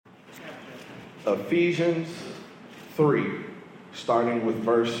Ephesians 3, starting with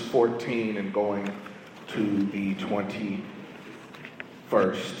verse 14 and going to the 21st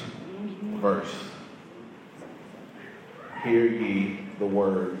verse. Hear ye the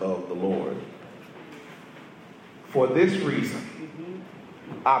word of the Lord. For this reason,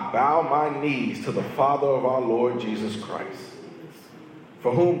 I bow my knees to the Father of our Lord Jesus Christ,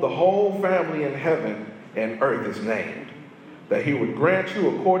 for whom the whole family in heaven and earth is named, that he would grant you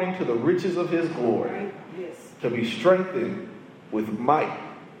according to the riches of his glory, to be strengthened with might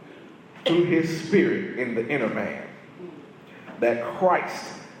through his Spirit in the inner man, that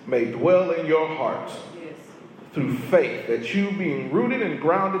Christ may dwell in your hearts through faith, that you, being rooted and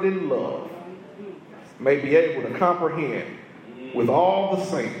grounded in love, may be able to comprehend with all the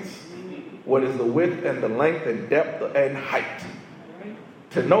saints what is the width and the length and depth and height,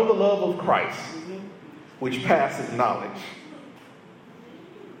 to know the love of Christ, which passes knowledge.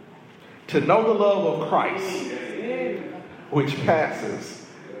 To know the love of Christ, which passes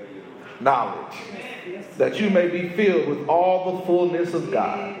knowledge, that you may be filled with all the fullness of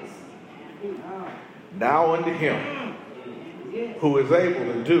God. Now unto him who is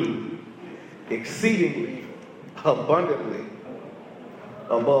able to do exceedingly abundantly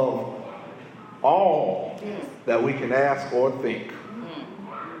above all that we can ask or think,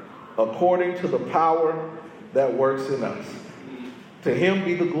 according to the power that works in us. To him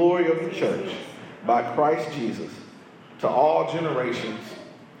be the glory of the church by Christ Jesus to all generations,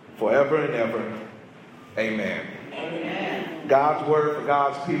 forever and ever. Amen. Amen. God's word for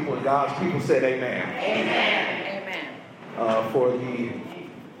God's people, and God's people said amen. Amen. Amen. For the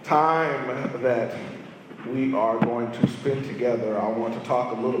time that we are going to spend together, I want to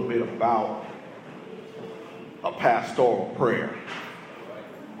talk a little bit about a pastoral prayer.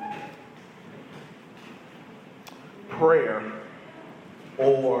 Prayer,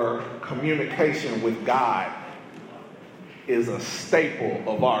 or communication with God, is a staple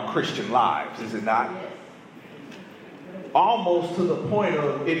of our Christian lives, is it not? Almost to the point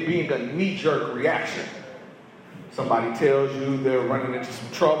of it being a knee-jerk reaction. Somebody tells you they're running into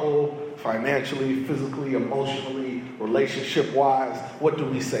some trouble, financially, physically, emotionally, relationship-wise. What do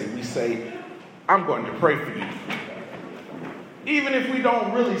we say? We say, I'm going to pray for you. Even if we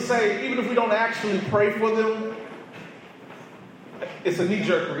don't really say, even if we don't actually pray for them, it's a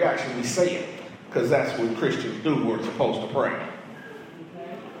knee-jerk reaction. We say it because that's what Christians do. We're supposed to pray.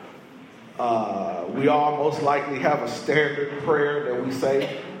 We all most likely have a standard prayer that we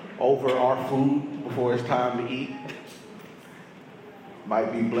say over our food before it's time to eat.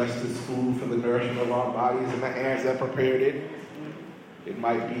 Might be blessed this food for the nourishment of our bodies and the hands that prepared it. It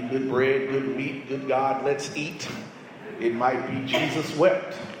might be good bread, good meat, good God, let's eat. It might be Jesus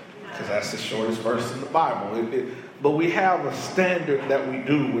wept, because that's the shortest verse in the Bible. But we have a standard that we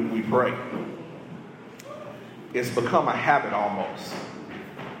do when we pray. It's become a habit almost.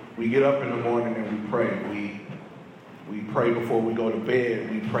 We get up in the morning and we pray. We pray before we go to bed.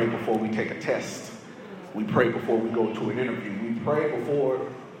 We pray before we take a test. We pray before we go to an interview. We pray before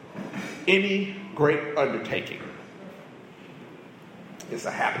any great undertaking. It's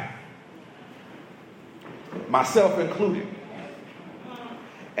a habit. Myself included.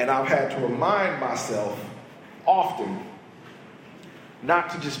 And I've had to remind myself often not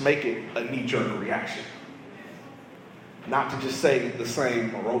to just make it a knee-jerk reaction. Not to just say the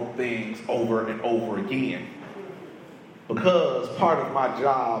same rote things over and over again. Because part of my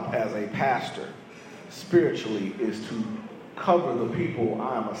job as a pastor spiritually is to cover the people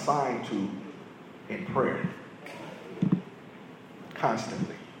I am assigned to in prayer.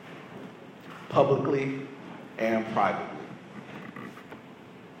 Constantly. Publicly and privately.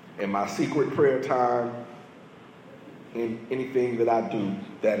 In my secret prayer time, in anything that I do,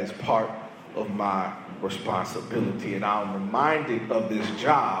 that is part of my responsibility. And I'm reminded of this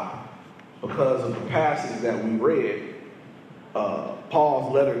job because of the passage that we read,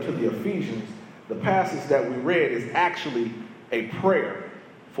 Paul's letter to the Ephesians. The passage that we read is actually a prayer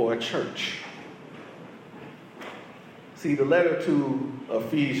for a church. See, the letter to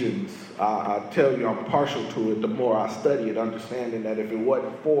Ephesians, I tell you I'm partial to it the more I study it, understanding that if it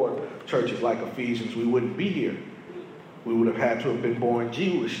wasn't for churches like Ephesians, we wouldn't be here. We would have had to have been born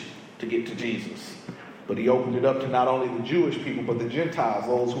Jewish to get to Jesus. But he opened it up to not only the Jewish people, but the Gentiles,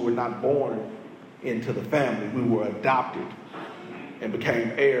 those who were not born into the family. We were adopted and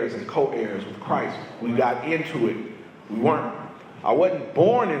became heirs and co-heirs with Christ. We got into it. I wasn't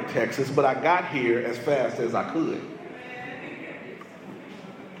born in Texas, but I got here as fast as I could.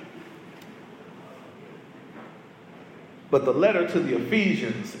 But the letter to the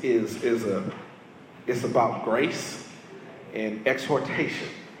Ephesians it's about grace and exhortation,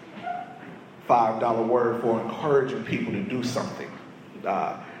 $5 word for encouraging people to do something.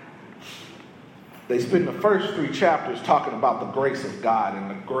 They spend the first 3 chapters talking about the grace of God and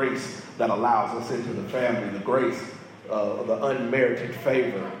the grace that allows us into the family, the grace of the unmerited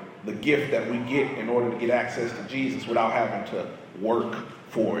favor, the gift that we get in order to get access to Jesus without having to work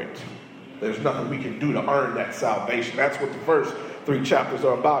for it. There's nothing we can do to earn that salvation. That's what the first 3 chapters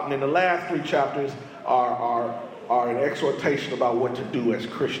are about. And then the last 3 chapters are an exhortation about what to do as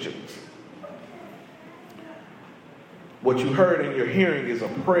Christians. What you heard in your hearing is a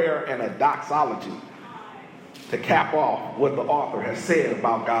prayer and a doxology to cap off what the author has said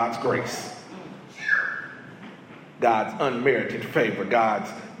about God's grace, God's unmerited favor,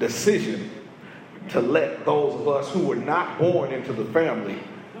 God's decision to let those of us who were not born into the family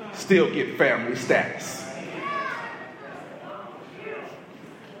still get family status.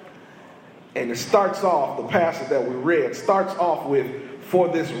 And it starts off, the passage that we read starts off with, for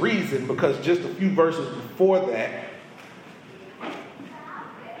this reason, because just a few verses before that,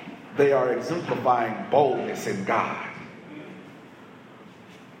 they are exemplifying boldness in God.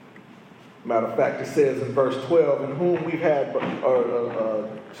 Matter of fact, it says in verse 12, in whom we've had,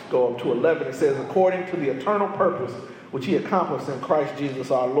 go up to 11, it says, according to the eternal purpose which he accomplished in Christ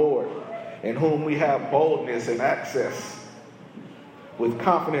Jesus our Lord, in whom we have boldness and access with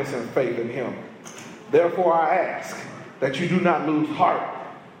confidence and faith in him. Therefore I ask that you do not lose heart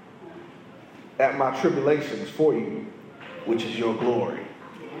at my tribulations for you, which is your glory.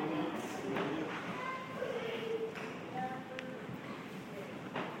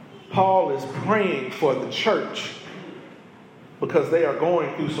 Paul is praying for the church because they are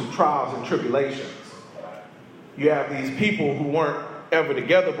going through some trials and tribulations. You have these people who weren't ever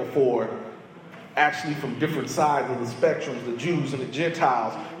together before, actually from different sides of the spectrums, the Jews and the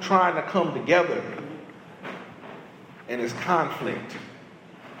Gentiles, trying to come together. And it's conflict.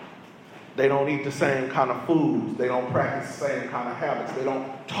 They don't eat the same kind of foods. They don't practice the same kind of habits. They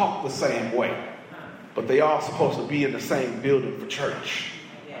don't talk the same way. But they all supposed to be in the same building for church.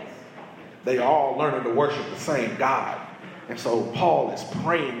 They are all learning to worship the same God. And so Paul is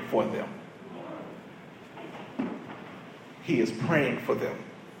praying for them. He is praying for them.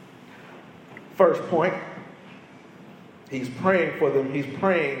 First point, he's praying for them. He's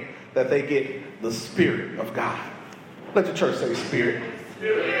praying that they get the Spirit of God. Let the church say Spirit.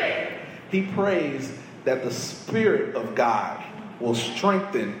 Spirit. He prays that the Spirit of God will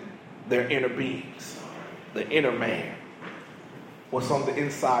strengthen their inner beings, the inner man. What's on the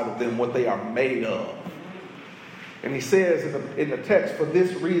inside of them, what they are made of. And he says in the text, for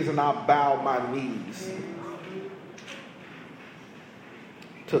this reason I bow my knees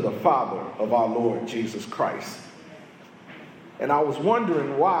to the Father of our Lord Jesus Christ. And I was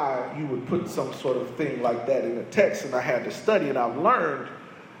wondering why you would put some sort of thing like that in the text, and I had to study, and I've learned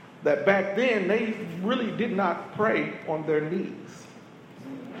that back then they really did not pray on their knees.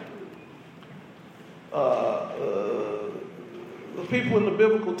 The people in the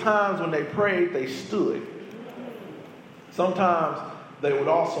biblical times, when they prayed, they stood. Sometimes they would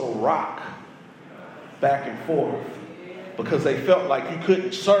also rock back and forth because they felt like you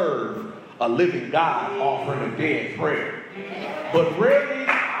couldn't serve a living God offering a dead prayer. But rarely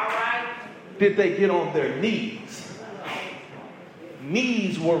did they get on their knees.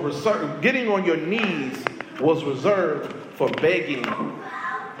 Knees were reserved. Getting on your knees was reserved for begging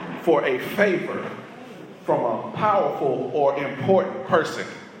for a favor from a powerful or important person.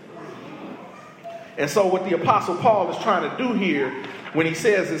 And so what the Apostle Paul is trying to do here when he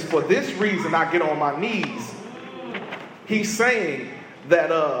says is, for this reason I get on my knees, he's saying that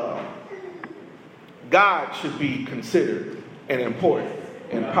God should be considered an important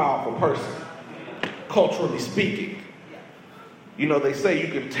and powerful person, culturally speaking. You know, they say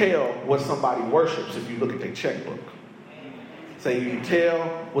you can tell what somebody worships if you look at their checkbook. Say you can tell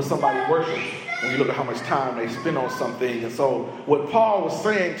what somebody worships when you look at how much time they spend on something. And so what Paul was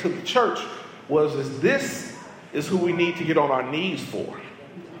saying to the church was this is who we need to get on our knees for.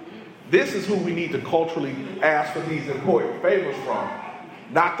 This is who we need to culturally ask for these important favors from.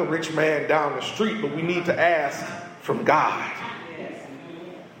 Not the rich man down the street, but we need to ask from God.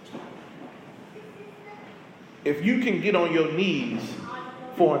 If you can get on your knees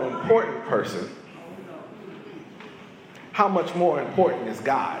for an important person, how much more important is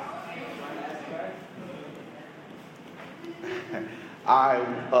God? I,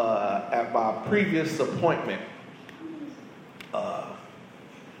 at my previous appointment,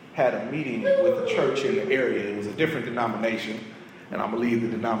 had a meeting with a church in the area. It was a different denomination, and I'm going to leave the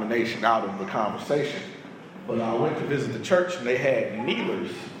denomination out of the conversation. But I went to visit the church, and they had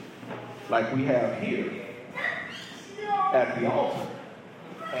kneelers like we have here at the altar.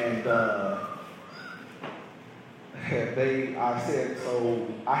 And I said, so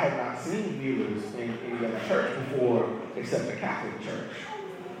I had not seen kneelers in that church before except the Catholic church.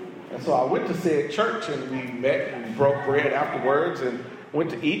 And so I went to said church and we met and broke bread afterwards and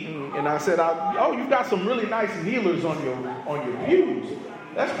went to eat. And I said, oh, you've got some really nice kneelers on your pews.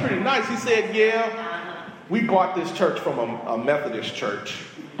 That's pretty nice. He said, yeah, we bought this church from a Methodist church.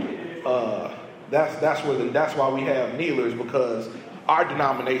 That's why we have kneelers, because our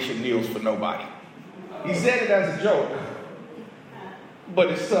denomination kneels for nobody. He said it as a joke, but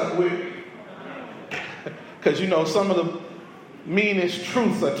it stuck with me. Because, some of the meanest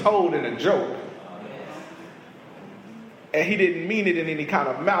truths are told in a joke. And he didn't mean it in any kind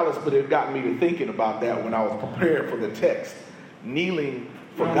of malice, but it got me to thinking about that when I was prepared for the text. Kneeling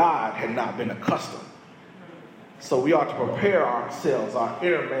for God had not been accustomed. So we ought to prepare ourselves, our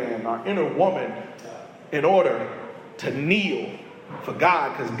inner man, our inner woman, in order to kneel for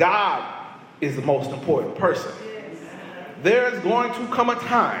God, because God is the most important person. There is going to come a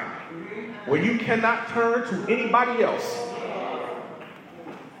time where you cannot turn to anybody else.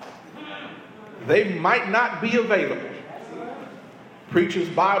 They might not be available. Preacher's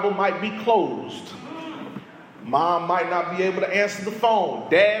Bible might be closed. Mom might not be able to answer the phone.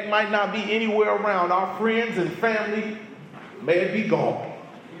 Dad might not be anywhere around. Our friends and family may be gone.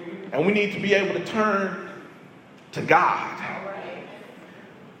 And we need to be able to turn to God.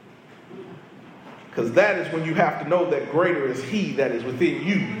 Because that is when you have to know that greater is He that is within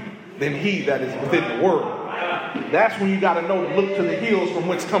you than he that is within the world. That's when you got to know to look to the hills from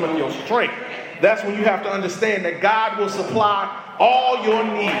whence cometh your strength. That's when you have to understand that God will supply all your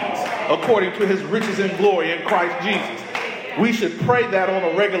needs according to His riches and glory in Christ Jesus. We should pray that on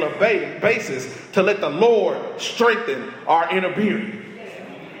a regular basis to let the Lord strengthen our inner being.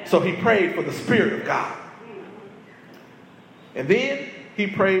 So he prayed for the Spirit of God. And then he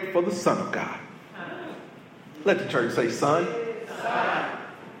prayed for the Son of God. Let the church say, Son.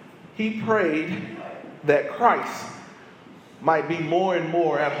 He prayed that Christ might be more and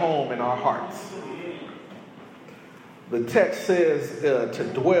more at home in our hearts. The text says to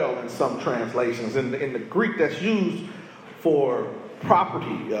dwell in some translations. In the Greek, that's used for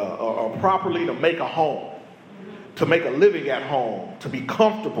property or properly to make a home, to make a living at home, to be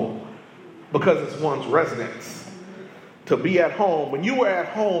comfortable because it's one's residence. To be at home. When you are at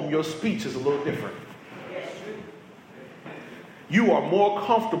home, your speech is a little different. You are more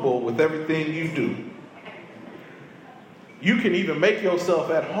comfortable with everything you do. You can even make yourself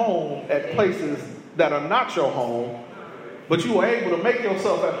at home at places that are not your home, but you are able to make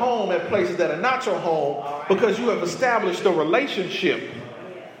yourself at home at places that are not your home because you have established a relationship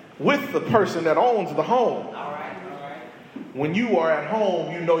with the person that owns the home. When you are at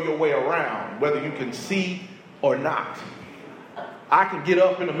home, you know your way around, whether you can see or not. I can get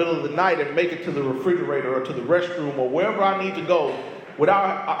up in the middle of the night and make it to the refrigerator or to the restroom or wherever I need to go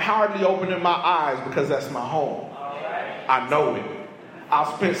without hardly opening my eyes because that's my home. I know it.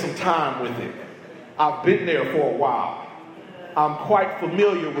 I've spent some time with it. I've been there for a while. I'm quite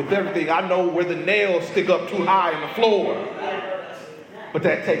familiar with everything. I know where the nails stick up too high in the floor. But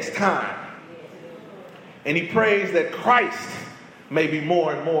that takes time. And he prays that Christ may be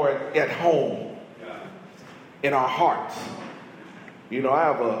more and more at home in our hearts. You know, I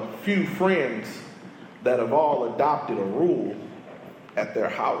have a few friends that have all adopted a rule at their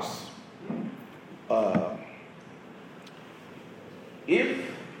house. If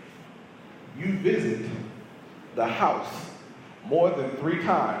you visit the house more than 3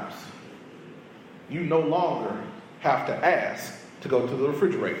 times, you no longer have to ask to go to the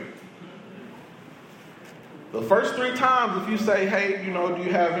refrigerator. The first 3 times, if you say, hey, you know, do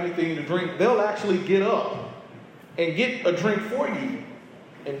you have anything to drink? They'll actually get up and get a drink for you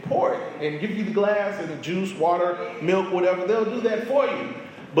and pour it and give you the glass and the juice, water, milk, whatever. They'll do that for you.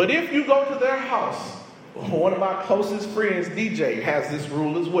 But if you go to their house, one of my closest friends, DJ, has this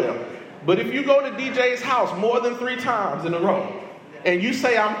rule as well. But if you go to DJ's house more than 3 times in a row and you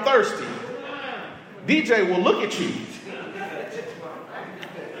say, I'm thirsty, DJ will look at you.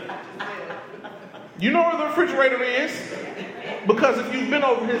 You know where the refrigerator is? Because if you've been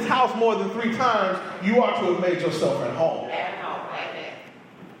over his house more than 3 times, you ought to have made yourself at home.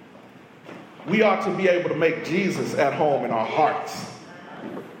 We ought to be able to make Jesus at home in our hearts.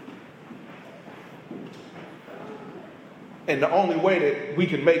 And the only way that we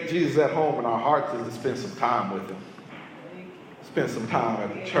can make Jesus at home in our hearts is to spend some time with him. Spend some time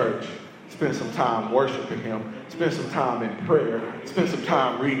at the church. Spend some time worshiping him. Spend some time in prayer. Spend some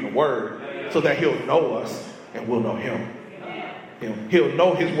time reading the word so that he'll know us and we'll know him. He'll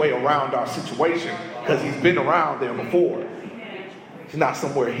know his way around our situation because he's been around there before. He's not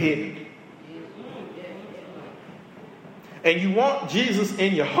somewhere hidden. And you want Jesus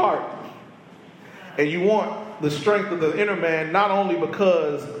in your heart. And you want the strength of the inner man, not only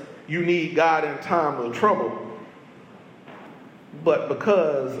because you need God in time of trouble, but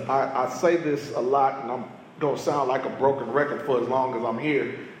because I say this a lot, and I'm going to sound like a broken record for as long as I'm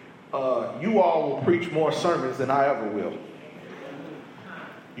here. You all will preach more sermons than I ever will.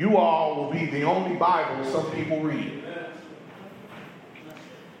 You all will be the only Bible some people read.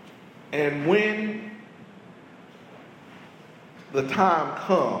 And when the time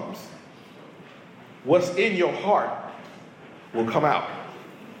comes, what's in your heart will come out.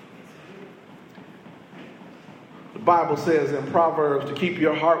 The Bible says in Proverbs to keep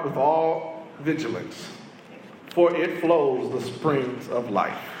your heart with all vigilance, for it flows the springs of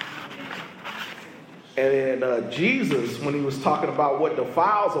life. And Jesus, when he was talking about what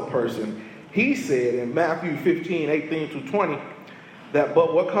defiles a person, he said in Matthew 15:18-20, that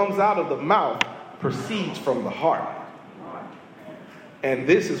but what comes out of the mouth proceeds from the heart. And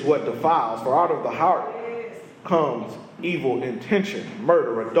this is what defiles, for out of the heart comes evil intention,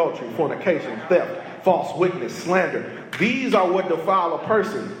 murder, adultery, fornication, theft, false witness, slander. These are what defile a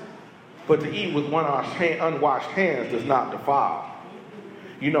person, but to eat with unwashed hands does not defile.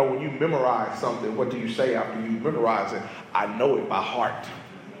 You know, when you memorize something, what do you say after you memorize it? I know it by heart.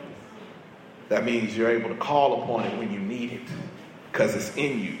 That means you're able to call upon it when you need it, because it's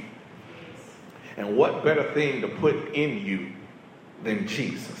in you. And what better thing to put in you than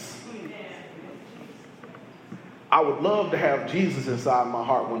Jesus? I would love to have Jesus inside my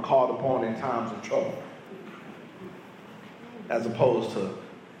heart when called upon in times of trouble, as opposed to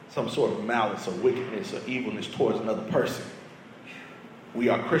some sort of malice or wickedness or evilness towards another person. We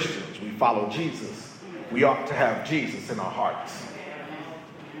are Christians. We follow Jesus. We ought to have Jesus in our hearts.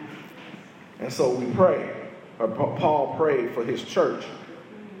 And so we pray, or Paul prayed for his church.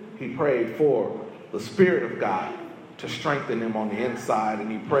 He prayed for the Spirit of God to strengthen them on the inside,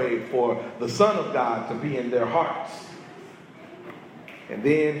 and he prayed for the Son of God to be in their hearts. And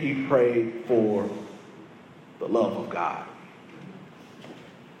then he prayed for the love of God.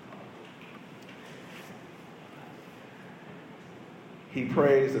 He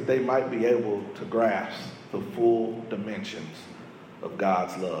prays that they might be able to grasp the full dimensions of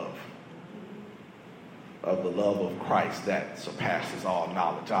God's love, of the love of Christ that surpasses all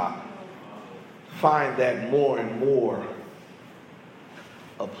knowledge. I find that more and more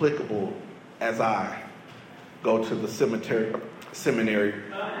applicable as I go to the seminary.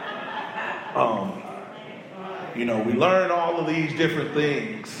 We learn all of these different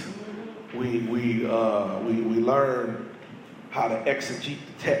things. We learn how to exegete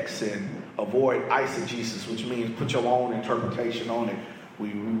the text and avoid eisegesis, which means put your own interpretation on it. We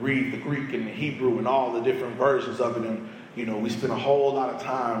read the Greek and the Hebrew and all the different versions of it, and we spend a whole lot of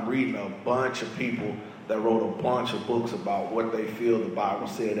time reading a bunch of people that wrote a bunch of books about what they feel the Bible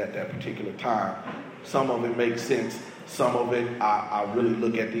said at that particular time. Some of it makes sense. Some of it, I really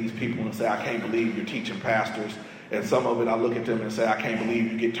look at these people and say, I can't believe you're teaching pastors. And some of it, I look at them and say, I can't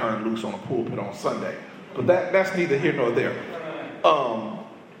believe you get turned loose on a pulpit on Sunday. But that's neither here nor there.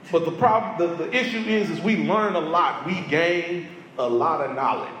 But the issue is we learn a lot. We gain a lot of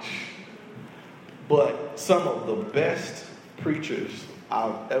knowledge. But some of the best preachers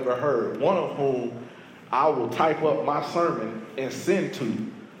I've ever heard, one of whom I will type up my sermon and send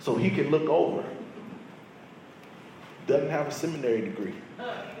to so he can look over, doesn't have a seminary degree.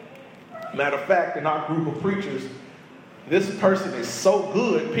 Matter of fact, in our group of preachers, this person is so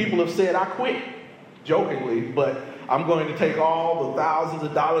good, people have said, I quit, jokingly, but I'm going to take all the thousands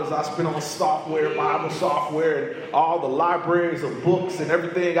of dollars I spent on software, Bible software, and all the libraries of books and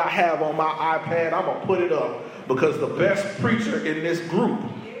everything I have on my iPad. I'm going to put it up because the best preacher in this group,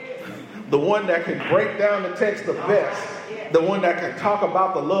 the one that can break down the text the best, the one that can talk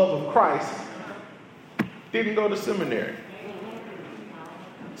about the love of Christ, didn't go to seminary.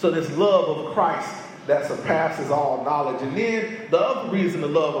 So this love of Christ that surpasses all knowledge. And then the other reason the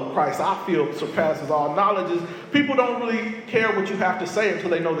love of Christ, I feel, surpasses all knowledge is people don't really care what you have to say until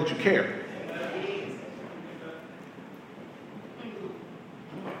they know that you care.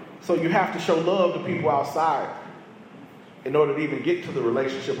 So you have to show love to people outside in order to even get to the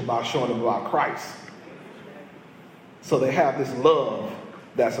relationship about showing them about Christ. So they have this love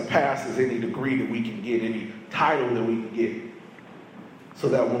that surpasses any degree that we can get, any title that we can get. So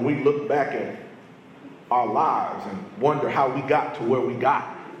that when we look back at our lives and wonder how we got to where we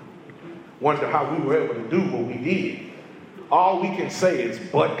got, wonder how we were able to do what we did, all we can say is,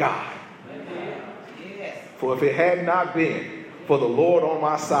 but God. Yes. For if it had not been for the Lord on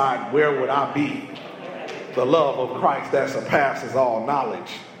my side, where would I be? The love of Christ that surpasses all knowledge.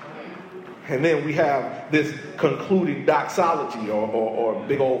 And then we have this concluding doxology or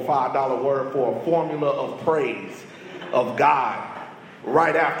big old $5 word for a formula of praise of God.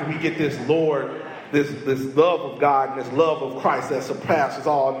 Right after we get this Lord, this love of God and this love of Christ that surpasses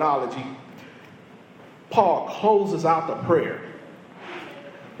all knowledge, Paul closes out the prayer,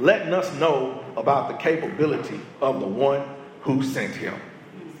 letting us know about the capability of the one who sent him.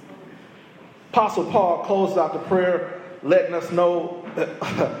 Apostle Paul closes out the prayer, letting us know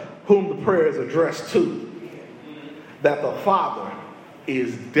whom the prayer is addressed to, that the Father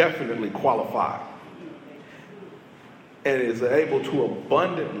is definitely qualified and is able to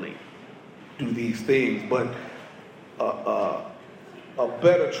abundantly do these things. But a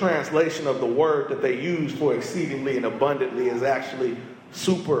better translation of the word that they use for exceedingly and abundantly is actually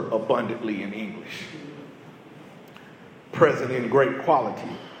super abundantly in English. Present in great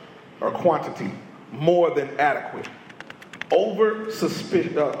quality or quantity, more than adequate, over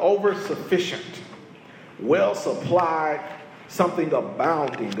sufficient, well supplied, something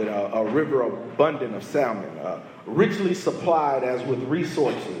abounding, a river abundant of salmon, richly supplied as with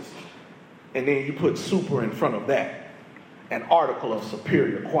resources. And then you put super in front of that, an article of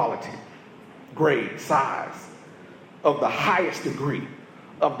superior quality, grade, size, of the highest degree,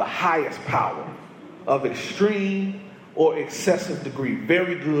 of the highest power, of extreme or excessive degree,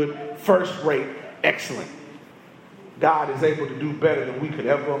 very good, first rate, excellent. God is able to do better than we could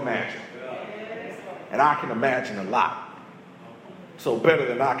ever imagine. And I can imagine a lot. So better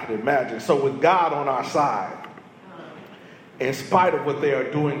than I could imagine. So with God on our side, in spite of what they are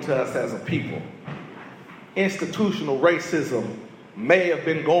doing to us as a people, institutional racism may have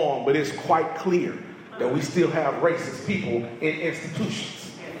been gone, but it's quite clear that we still have racist people in institutions.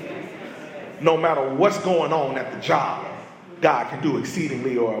 No matter what's going on at the job, God can do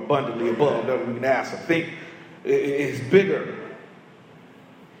exceedingly or abundantly above that we can ask or think. It's bigger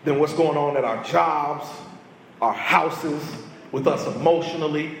than what's going on at our jobs, our houses, with us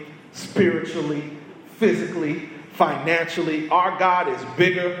emotionally, spiritually, physically, financially. Our God is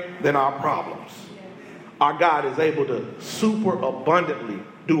bigger than our problems. Our God is able to super abundantly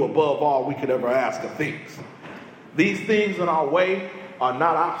do above all we could ever ask of things. These things in our way are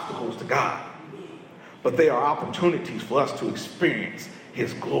not obstacles to God, but they are opportunities for us to experience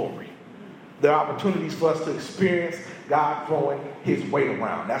his glory. They're opportunities for us to experience God throwing his weight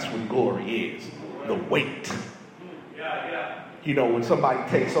around. That's what glory is, the weight. You know, when somebody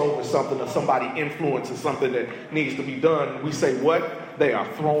takes over something or somebody influences something that needs to be done, we say what? They are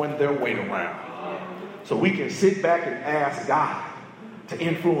throwing their weight around. So we can sit back and ask God to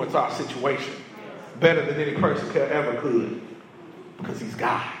influence our situation better than any person ever could, because he's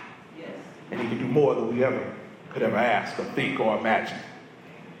God. And he can do more than we ever could ever ask or think or imagine.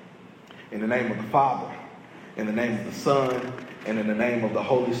 In the name of the Father, in the name of the Son, and in the name of the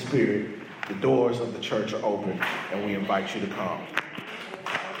Holy Spirit, the doors of the church are open, and we invite you to come.